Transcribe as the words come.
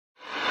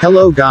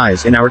Hello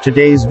guys, in our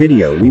today's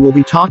video we will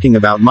be talking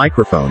about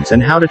microphones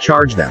and how to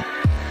charge them.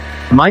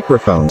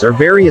 Microphones are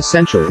very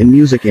essential in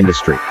music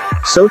industry.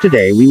 So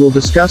today we will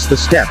discuss the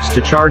steps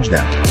to charge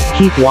them.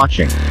 Keep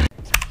watching.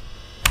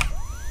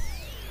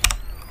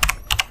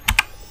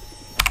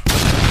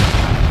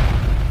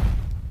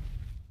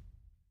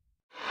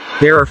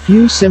 There are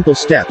few simple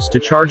steps to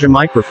charge a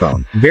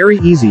microphone, very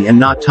easy and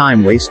not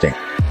time wasting.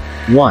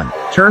 1.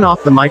 Turn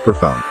off the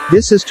microphone.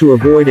 This is to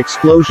avoid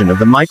explosion of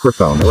the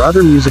microphone or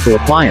other musical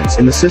appliance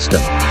in the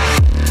system.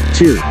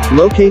 2.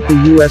 Locate the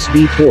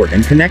USB port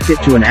and connect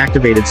it to an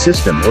activated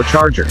system or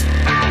charger.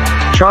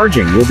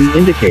 Charging will be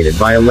indicated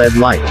by a LED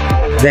light.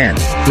 Then,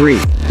 3.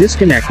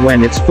 Disconnect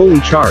when it's fully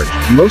charged,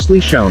 mostly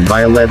shown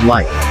by a LED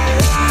light.